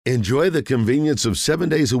Enjoy the convenience of 7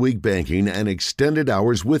 days a week banking and extended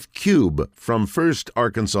hours with Cube from First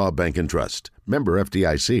Arkansas Bank and Trust. Member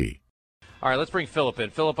FDIC. All right, let's bring Phillip in.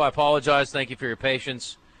 Phillip, I apologize. Thank you for your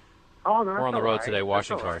patience. Oh, no, we're on the road today,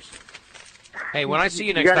 washing cars. Hey, when I see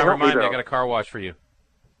you next gotta time, help me, remind me I though. got a car wash for you.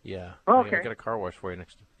 Yeah. Okay. I got a car wash for you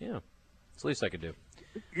next time. Yeah. It's the least I could do.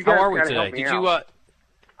 You How guys are we gotta today? help me Did you, out.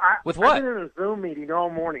 with what? I've been in a Zoom meeting all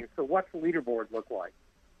morning, so what's the leaderboard look like?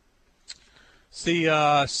 See,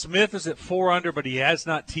 Smith is at 4 under, but he has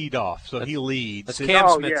not teed off, so he leads. That's Cam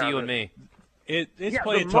Oh, Smith yeah, to you and me. It's Yeah,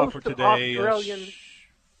 playing the tougher most of today. Australian,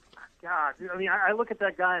 God, I mean, I look at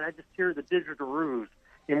that guy and I just hear the didgeridoos,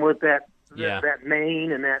 and with that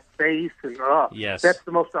mane and that face, and Yes. that's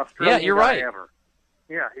the most Australian you're guy right. ever.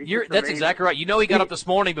 Yeah, he's That's just amazing. exactly right. You know he got up this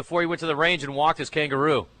morning before he went to the range and walked his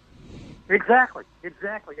kangaroo. Exactly.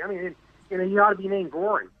 I mean, he ought to be named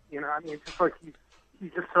Rory. I mean, it's just like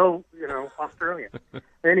he's just so Australian.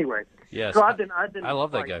 Anyway, Yes. so I've been I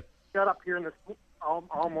love that guy. Shut up here in this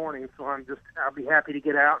all morning, so I'll be happy to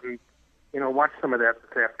get out and watch some of that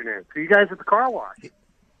this afternoon. So you guys at the car wash?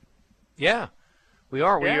 Yeah, we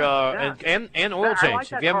are. Yeah. And oil I change. like If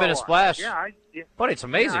that you haven't been car to wash. Splash, Yeah, buddy, it's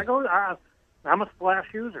amazing. I'm a Splash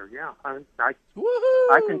user. Yeah, I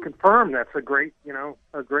Woohoo! can confirm that's a great little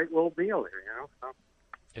deal there. So.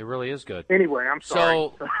 It really is good. Anyway, I'm sorry.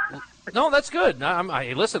 So, no, that's good.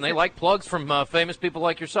 Listen, they like plugs from famous people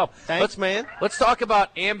like yourself. Thanks, man. Let's talk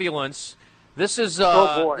about Ambulance. This is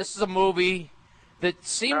Oh, boy. this is a movie that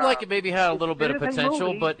seemed like it maybe had a little bit of is a potential,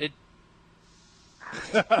 movie. but it.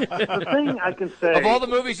 The thing I can say Of all the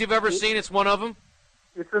movies you've ever seen, it's one of them.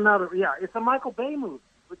 it's another. Yeah, it's a Michael Bay movie,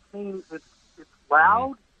 which means it's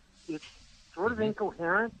loud. It's sort of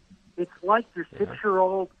incoherent. It's like your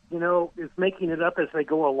 6-year-old, is making it up as they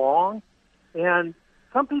go along, and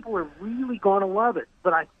some people are really going to love it.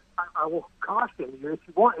 But I will caution you, if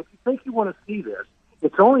you think you want to see this,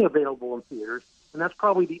 it's only available in theaters, and that's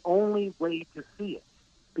probably the only way to see it,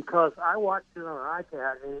 because I watched it on an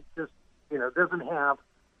iPad, and it just doesn't have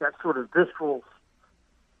that sort of visceral.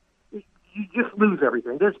 You just lose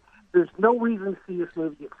everything. There's no reason to see this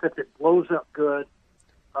movie except it blows up good.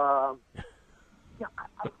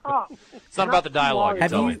 I thought It's not about the dialogue.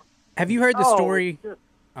 Have you heard the story? it's just-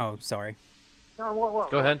 Oh, sorry. No,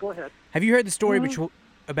 Go ahead. Go ahead. Have you heard the story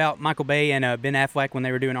about Michael Bay and Ben Affleck when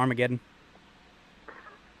they were doing Armageddon?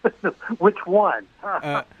 Which one?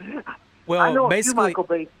 Well, I know a few basically, Michael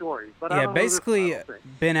Bay stories, but I don't know this one, I don't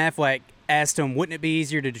think. Ben Affleck asked him, wouldn't it be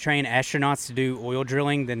easier to train astronauts to do oil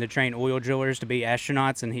drilling than to train oil drillers to be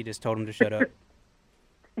astronauts? And he just told him to shut up.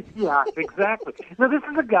 Yeah, exactly. Now, this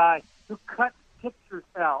is a guy who cuts pictures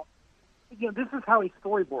out. This is how he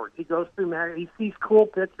storyboards. He goes through he sees cool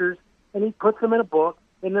pictures, and he puts them in a book,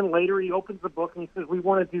 and then later he opens the book and he says, we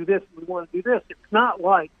want to do this, we want to do this. It's not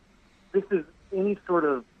like this is any sort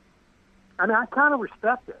of, I kind of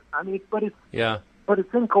respect it. But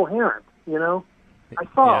it's incoherent, I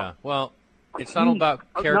thought. Yeah, well, it's not about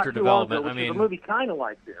character development. Which is a movie kind of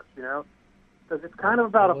like this, because it's kind of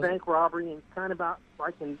about a bank robbery and it's kind of about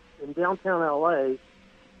like in downtown L.A.,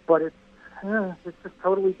 but it's just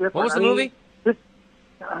totally different. What was the movie?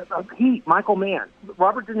 Heat, Michael Mann,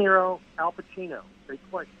 Robert De Niro, Al Pacino. They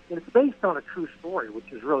play, and it's based on a true story,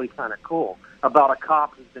 which is really kind of cool, about a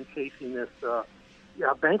cop who's been chasing this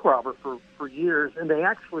bank robber for years. And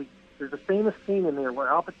there's a famous scene in there where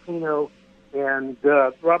Al Pacino and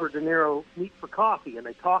Robert De Niro meet for coffee, and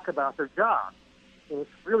they talk about their jobs. And it's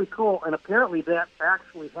really cool. And apparently that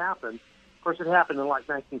actually happened. Of course, it happened in like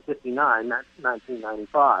 1959, not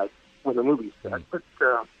 1995, when the movie's set.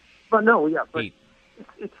 But no, yeah, but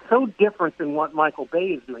it's so different than what Michael Bay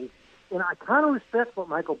is doing. And I kind of respect what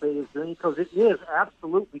Michael Bay is doing because it is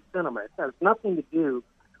absolutely cinema. It has nothing to do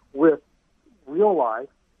with real life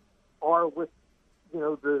or with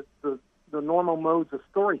the normal modes of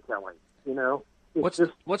storytelling. It's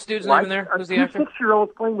What's dude's name in there? Who's the actor?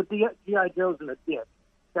 6-year-olds playing with G.I. Joes in a ditch.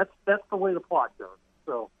 That's the way the plot goes.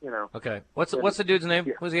 So Okay. What's the dude's name?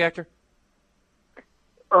 Yeah. Who's the actor?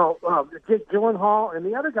 Jake Gyllenhaal and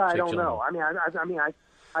the other guy I don't know. Gyllenhaal.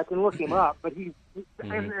 I can look him up, but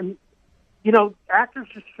and actors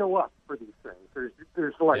just show up for these things.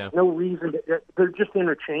 There's no reason. They're just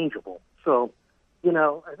interchangeable. So, I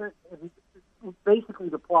think basically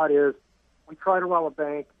the plot is we try to rob a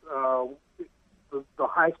bank. The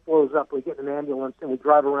heist blows up. We get in an ambulance and we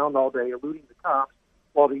drive around all day, eluding the cops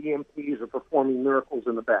while the EMTs are performing miracles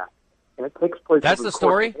in the back. And it takes place. That's over the course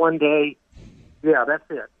story? of one day. Yeah, that's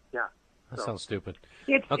it. Yeah. That sounds stupid.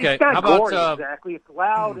 It's Okay, kind how of about, gory, exactly. It's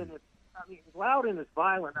loud and it's loud and it's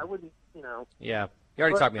violent. I wouldn't, Yeah, you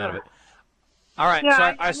already talked me out of it. All right, Yeah,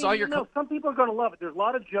 so I saw your. Some people are going to love it. There's a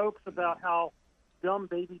lot of jokes about how dumb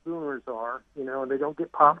baby boomers are, and they don't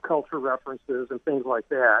get pop culture references and things like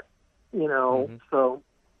that, So,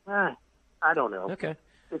 I don't know. Okay.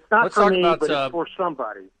 It's not Let's for talk me, about, but it's for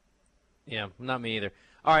somebody. Yeah, not me either.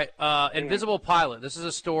 All right, Invisible Pilot. This is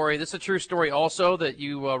a story. This is a true story also that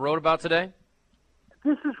you wrote about today?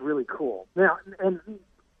 This is really cool. Now, and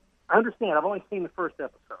I understand, I've only seen the first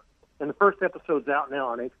episode, and the first episode's out now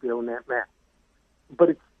on HBO Max.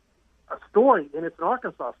 But it's a story, and it's an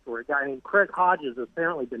Arkansas story. A guy named Craig Hodges has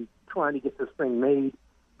apparently been trying to get this thing made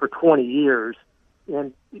for 20 years,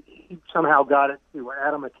 and he somehow got it to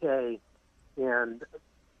Adam McKay, and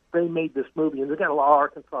they made this movie. And they got a lot of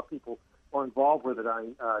Arkansas people are involved with it.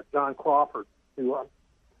 John Crawford, and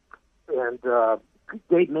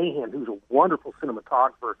Gabe Mahan, who's a wonderful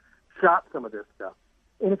cinematographer, shot some of this stuff.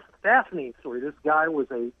 And it's a fascinating story. This guy was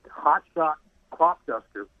a hotshot crop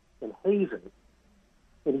duster in Hazen,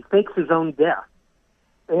 and he fakes his own death.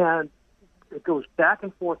 And it goes back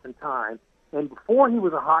and forth in time. And before he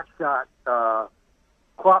was a hotshot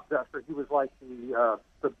crop duster, he was like the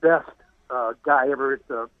best guy ever at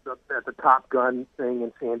the Top Gun thing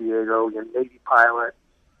in San Diego, Navy pilot.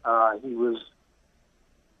 He was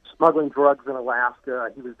smuggling drugs in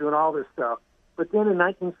Alaska. He was doing all this stuff. But then in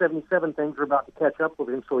 1977, things were about to catch up with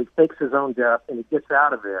him, so he fakes his own death, and he gets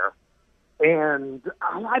out of there. And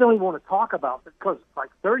I don't even want to talk about it because like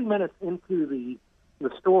 30 minutes into the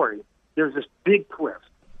story, there's this big twist.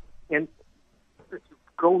 And if you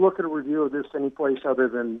go look at a review of this anyplace other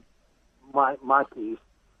than my piece,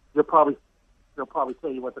 they'll probably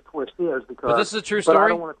tell you what the twist is because. But this is a true story. But I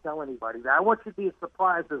don't want to tell anybody that. I want you to be as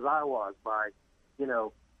surprised as I was by,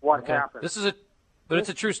 what happened. But it's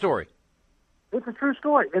a true story. It's a true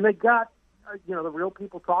story, and they got the real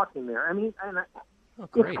people talking there. I mean,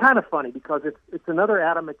 it's kind of funny because it's another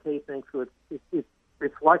Adam McKay thing. So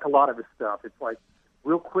it's like a lot of his stuff. It's like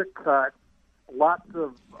real quick cut, lots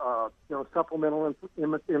of supplemental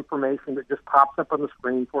information that just pops up on the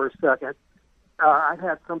screen for a second. I've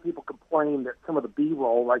had some people complain that some of the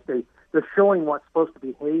B-roll, like they're showing what's supposed to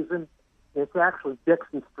be Hazen, and it's actually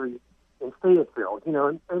Dixon Street in Fayetteville.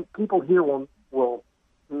 And people here will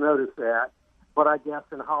notice that. But I guess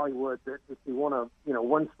in Hollywood, that if you want to,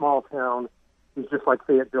 one small town is just like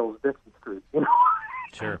Fayetteville's Dixon Street.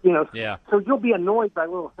 Sure. Yeah. So you'll be annoyed by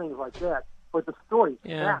little things like that. But the story's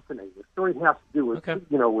fascinating. The story has to do with,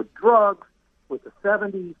 with drugs, with the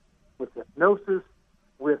 70s, with hypnosis,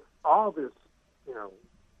 with all this,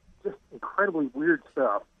 just incredibly weird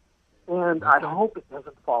stuff. And I hope it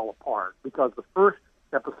doesn't fall apart because the first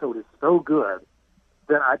episode is so good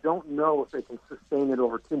that I don't know if they can sustain it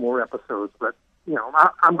over 2 more episodes. But,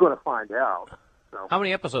 I'm going to find out. So. How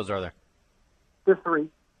many episodes are there? There's 3.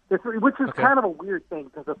 Which is kind of a weird thing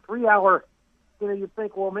because a 3-hour, you'd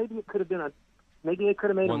think, well, maybe it could have been maybe they could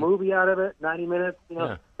have made a movie out of it, 90 minutes,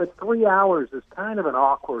 But 3 hours is kind of an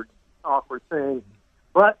awkward thing.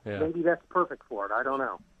 But maybe that's perfect for it. I don't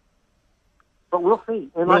know. But we'll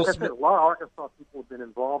see. And like I said, a lot of Arkansas people have been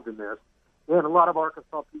involved in this. And a lot of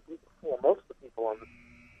Arkansas people, most of the people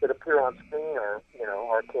that appear on screen are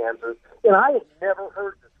Kansas. And I had never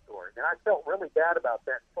heard this story. And I felt really bad about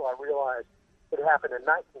that until I realized it happened in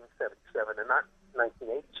 1977 and not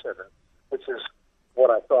 1987, which is what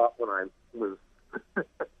I thought when I was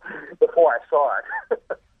before I saw it.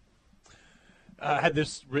 I had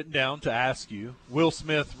this written down to ask you. Will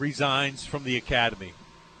Smith resigns from the Academy.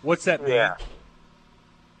 What's that mean? Yeah.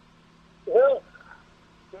 Well,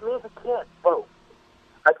 he means he can't vote.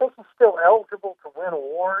 I think he's still eligible to win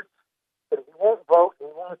awards, but he won't vote. He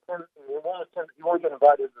won't get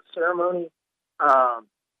invited to the ceremony.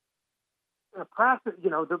 The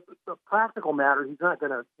practical matter, he's not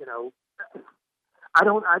going to. I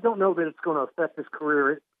don't know that it's going to affect his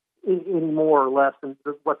career any more or less than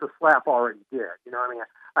what the slap already did.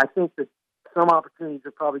 I think that some opportunities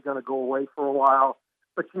are probably going to go away for a while.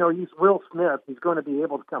 But, he's Will Smith. He's going to be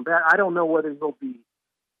able to come back. I don't know whether he'll be,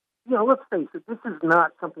 let's face it, this is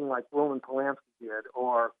not something like Roman Polanski did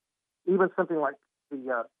or even something like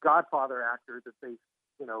the Godfather actor that they,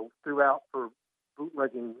 threw out for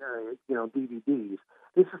bootlegging, DVDs.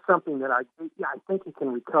 This is something that I think he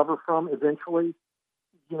can recover from eventually,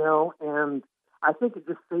 and I think it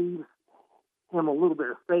just saves him a little bit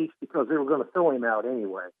of space because they were going to throw him out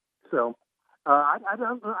anyway. So I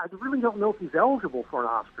really don't know if he's eligible for an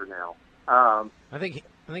Oscar now. I think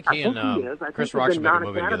he and Chris Rock should make a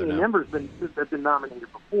movie together now. Members have been nominated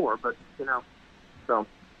before, but so.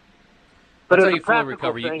 But that's how you fully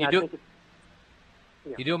recover. You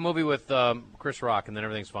do a movie with Chris Rock, and then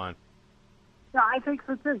everything's fine. Yeah, I think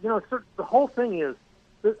so too. The whole thing is,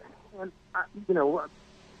 and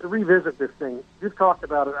to revisit this thing, you've talked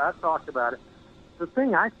about it. I've talked about it. The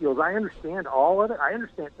thing I feel is I understand all of it. I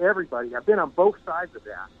understand everybody. I've been on both sides of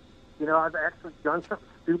that. I've actually done something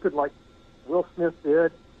stupid like Will Smith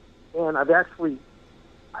did, and I've actually,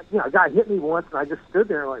 a guy hit me once, and I just stood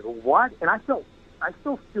there like, what? And I still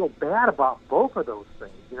feel bad about both of those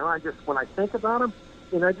things. When I think about them,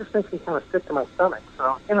 it just makes me kind of sick to my stomach.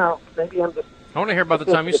 So, maybe I'm just. I want to hear about the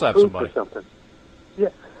time you slapped somebody. Or something. Yeah,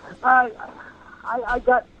 I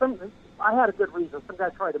got some. I had a good reason. Some guy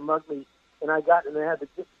tried to mug me, and I had to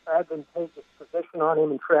advantageous position on him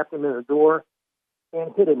and trapped him in a door,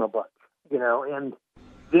 and hit him a bunch. And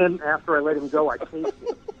then after I let him go, I chased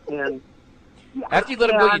him. And after you let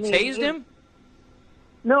him go, you tased him?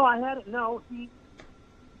 No, I hadn't. No,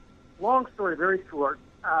 long story, very short.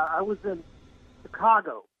 I was in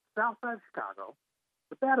Chicago, south side of Chicago,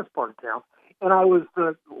 the baddest part of town, and I was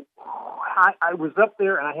up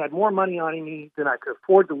there, and I had more money on me than I could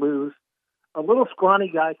afford to lose. A little scrawny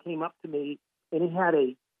guy came up to me, and he had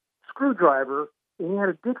a screwdriver, and he had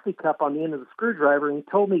a Dixie cup on the end of the screwdriver, and he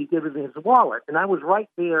told me to give him his wallet. And I was right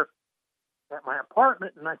there at my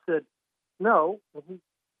apartment, and I said, no. And he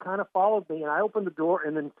kind of followed me, and I opened the door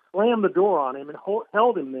and then slammed the door on him and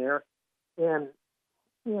held him there. And,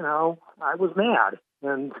 I was mad,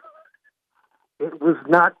 and it was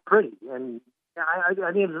not pretty. And I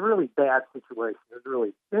mean, it was a really bad situation. It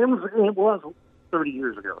was 30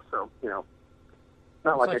 years ago, so,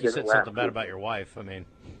 not like I did you said it last something bad week. about your wife. I mean,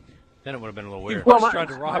 then it would have been a little weird. Well, I was trying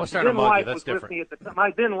to rob. I was trying to mug you. That's different.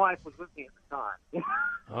 My then wife was with me at the time.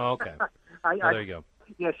 Oh, okay. There you go.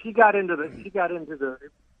 Yeah, she got into but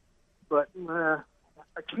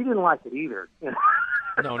she didn't like it either.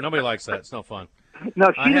 No, nobody likes that. It's no fun.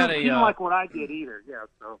 No, she didn't like what I did either. Yeah,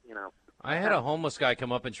 so I had a homeless guy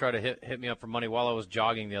come up and try to hit me up for money while I was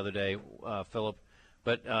jogging the other day, Philip,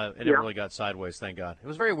 but it never really got sideways. Thank God. It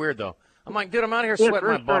was very weird though. I'm like, dude, I'm out here sweating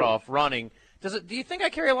my butt off running. Do you think I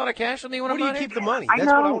carry a lot of cash with me when I'm out here? Where do you keep the money? That's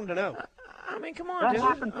what I wanted to know. I mean, come on, dude.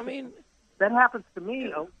 That happens to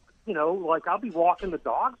me. Like I'll be walking the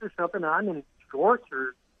dogs or something, and I'm in shorts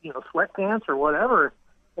or sweatpants or whatever,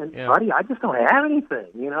 and buddy, I just don't have anything.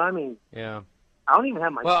 Yeah. I don't even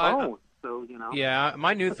have my phone. So Yeah,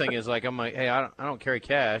 my new thing is like I'm like, hey, I don't carry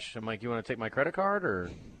cash. I'm like, you want to take my credit card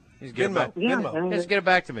or just get it back? Just get it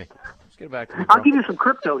back to me. Just get it back to me. I'll give you some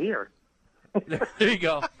crypto here. There you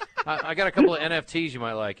go. I got a couple of NFTs you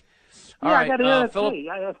might like. All right, I got an NFT. Phillip,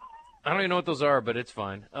 I don't even know what those are, but it's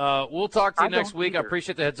fine. We'll talk to you next week. Either. I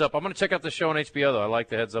appreciate the heads up. I'm going to check out the show on HBO, though. I like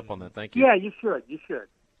the heads up on that. Thank you. Yeah, you should.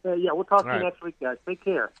 We'll talk to you next week, guys. Take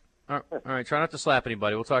care. All right. Try not to slap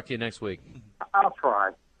anybody. We'll talk to you next week. I'll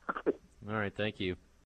try. All right. Thank you.